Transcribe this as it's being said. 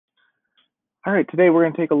All right, today we're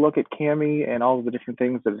going to take a look at Kami and all of the different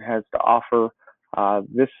things that it has to offer.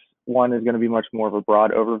 This one is going to be much more of a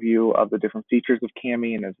broad overview of the different features of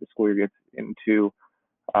Kami, and as the school year gets into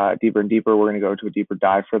deeper and deeper, we're going to go into a deeper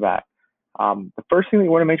dive for that. The first thing that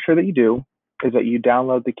you want to make sure that you do is that you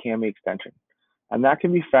download the Kami extension, and that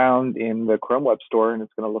can be found in the Chrome Web Store, and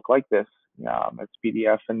it's going to look like this. It's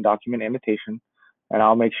PDF and document annotation, and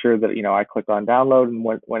I'll make sure that I click on download, and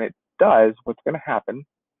when it does, what's going to happen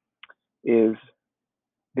is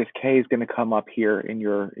this K is going to come up here in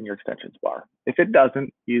your extensions bar. If it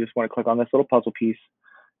doesn't, you just want to click on this little puzzle piece.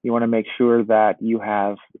 You want to make sure that you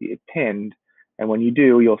have it pinned, and when you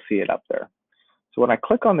do, you'll see it up there. So when I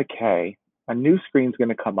click on the K, a new screen is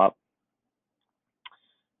going to come up,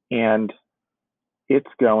 and it's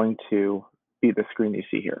going to be the screen you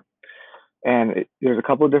see here. And there's a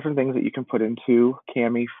couple of different things that you can put into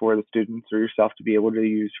Kami for the students or yourself to be able to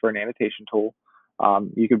use for an annotation tool.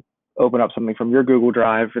 You could open up something from your Google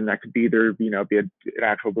Drive, and that could be either be an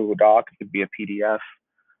actual Google Doc, it could be a PDF,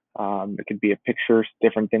 it could be a picture,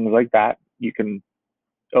 different things like that. You can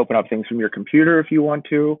open up things from your computer if you want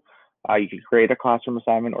to. You could create a classroom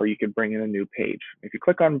assignment, or you could bring in a new page. If you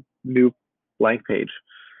click on new blank page,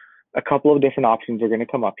 a couple of different options are going to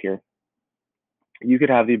come up here. You could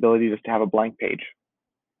have the ability just to have a blank page,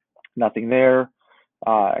 nothing there,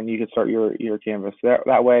 and you could start your Canvas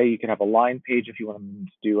that way. You could have a line page if you want them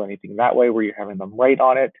to do anything that way, where you're having them write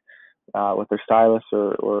on it with their stylus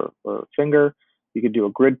or finger. You could do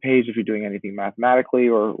a grid page if you're doing anything mathematically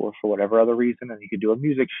or for whatever other reason, and you could do a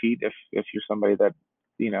music sheet if you're somebody that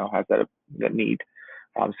has that need.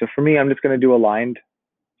 So for me, I'm just going to do a lined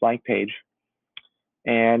blank page,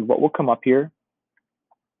 and what will come up here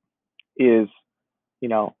is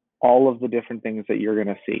all of the different things that you're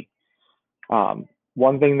going to see.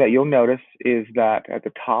 One thing that you'll notice is that at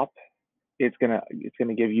the top, it's gonna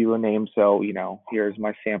give you a name. So here's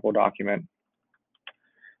my sample document.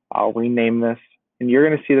 I'll rename this, and you're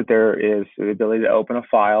gonna see that there is the ability to open a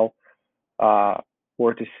file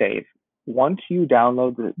or to save. Once you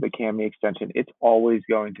download the Kami extension, it's always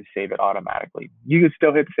going to save it automatically. You can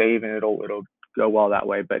still hit save, and it'll go well that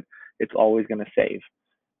way, but it's always going to save.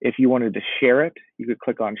 If you wanted to share it, you could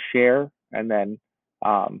click on share, and then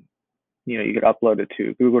you could upload it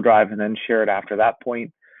to Google Drive and then share it after that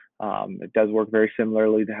point. It does work very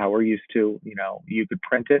similarly to how we're used to. You could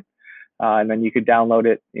print it, and then you could download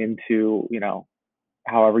it into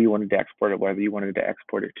however you wanted to export it, whether you wanted to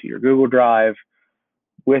export it to your Google Drive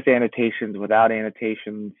with annotations, without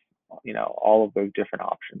annotations, all of those different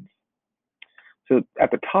options. So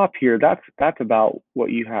at the top here, that's about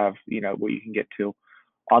what you have, what you can get to.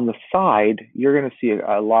 On the side, you're going to see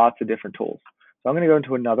lots of different tools. So I'm going to go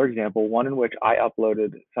into another example, one in which I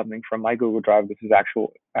uploaded something from my Google Drive. This is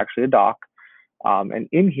actually a doc. And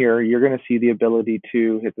in here, you're going to see the ability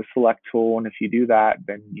to hit the select tool. And if you do that,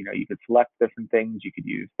 then you could select different things. You could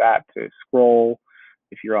use that to scroll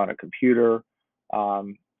if you're on a computer.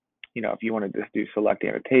 If you wanted to do select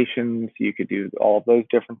annotations, you could do all of those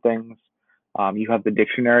different things. You have the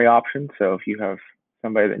dictionary option. So if you have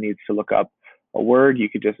somebody that needs to look up a word, you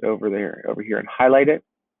could just over here and highlight it,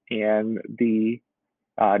 and the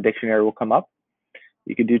dictionary will come up.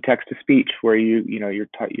 You could do text to speech, where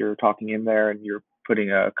you're talking in there and you're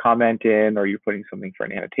putting a comment in, or you're putting something for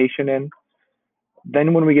an annotation in.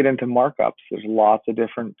 Then when we get into markups, there's lots of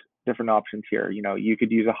different options here. You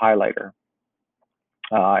could use a highlighter,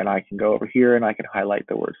 and I can go over here and I can highlight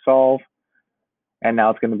the word solve, and now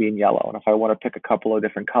it's going to be in yellow. And if I want to pick a couple of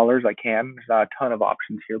different colors, I can. There's not a ton of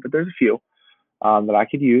options here, but there's a few that I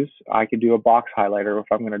could use. I could do a box highlighter if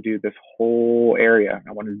I'm going to do this whole area.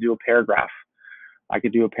 I want to do a paragraph. I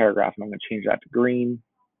could do a paragraph, and I'm going to change that to green.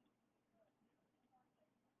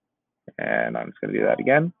 And I'm just going to do that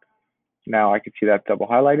again. Now I can see that double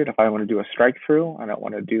highlighted. If I want to do a strike through, I don't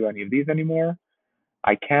want to do any of these anymore,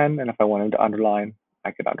 I can. And if I wanted to underline, I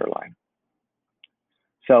could underline.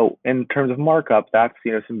 So in terms of markup, that's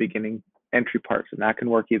some beginning entry parts, and that can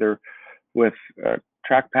work either with a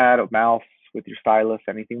trackpad, a mouse, with your stylus,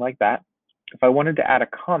 anything like that. If I wanted to add a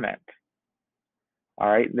comment, all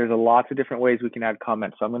right, there's lots of different ways we can add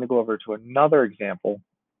comments. So I'm going to go over to another example,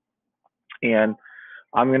 and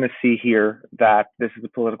I'm going to see here that this is a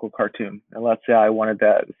political cartoon. And let's say I wanted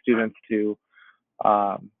the students to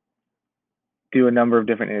do a number of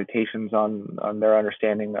different annotations on their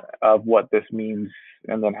understanding of what this means,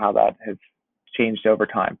 and then how that has changed over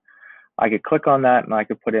time. I could click on that, and I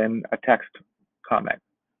could put in a text comment,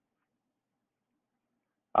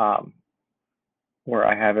 where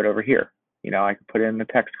I have it over here. I could put in the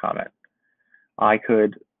text comment. I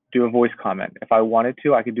could do a voice comment. If I wanted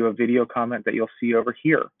to, I could do a video comment that you'll see over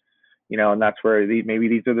here. and that's where maybe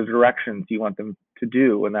these are the directions you want them to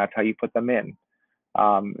do, and that's how you put them in.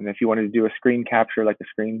 And if you wanted to do a screen capture, like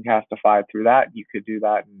a screencastify through that, you could do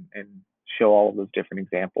that and show all of those different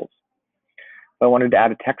examples. If I wanted to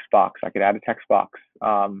add a text box, I could add a text box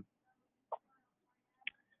and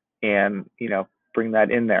bring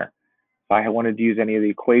that in there. If I wanted to use any of the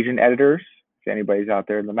equation editors, if anybody's out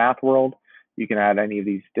there in the math world, you can add any of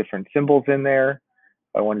these different symbols in there.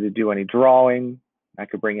 If I wanted to do any drawing, I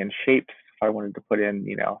could bring in shapes. If I wanted to put in,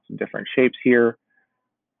 some different shapes here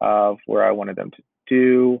of where I wanted them to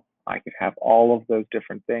do, I could have all of those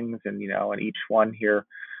different things. And, in each one here,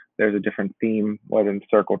 there's a different theme, whether it's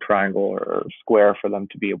circle, triangle, or square for them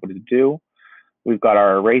to be able to do. We've got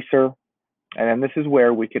our eraser. And then this is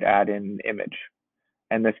where we could add in an image.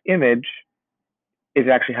 And this image is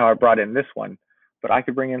actually how I brought in this one. But I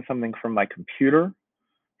could bring in something from my computer,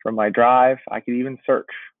 from my drive. I could even search.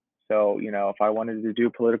 So, if I wanted to do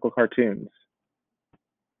political cartoons.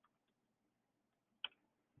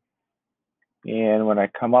 And when I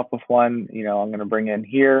come up with one, I'm going to bring in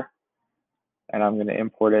here and I'm going to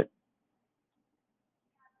import it.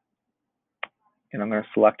 And I'm going to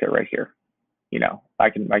select it right here. I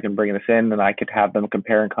can bring this in and I could have them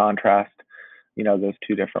compare and contrast, those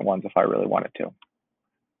two different ones if I really wanted to.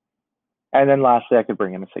 And then lastly, I could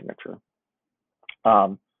bring in a signature.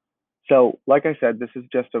 So like I said, this is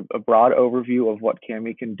just a broad overview of what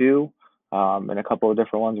Kami can do. And a couple of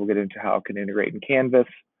different ones, we'll get into how it can integrate in Canvas.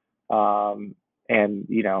 And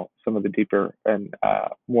some of the deeper and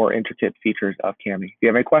more intricate features of Kami. If you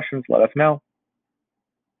have any questions, let us know.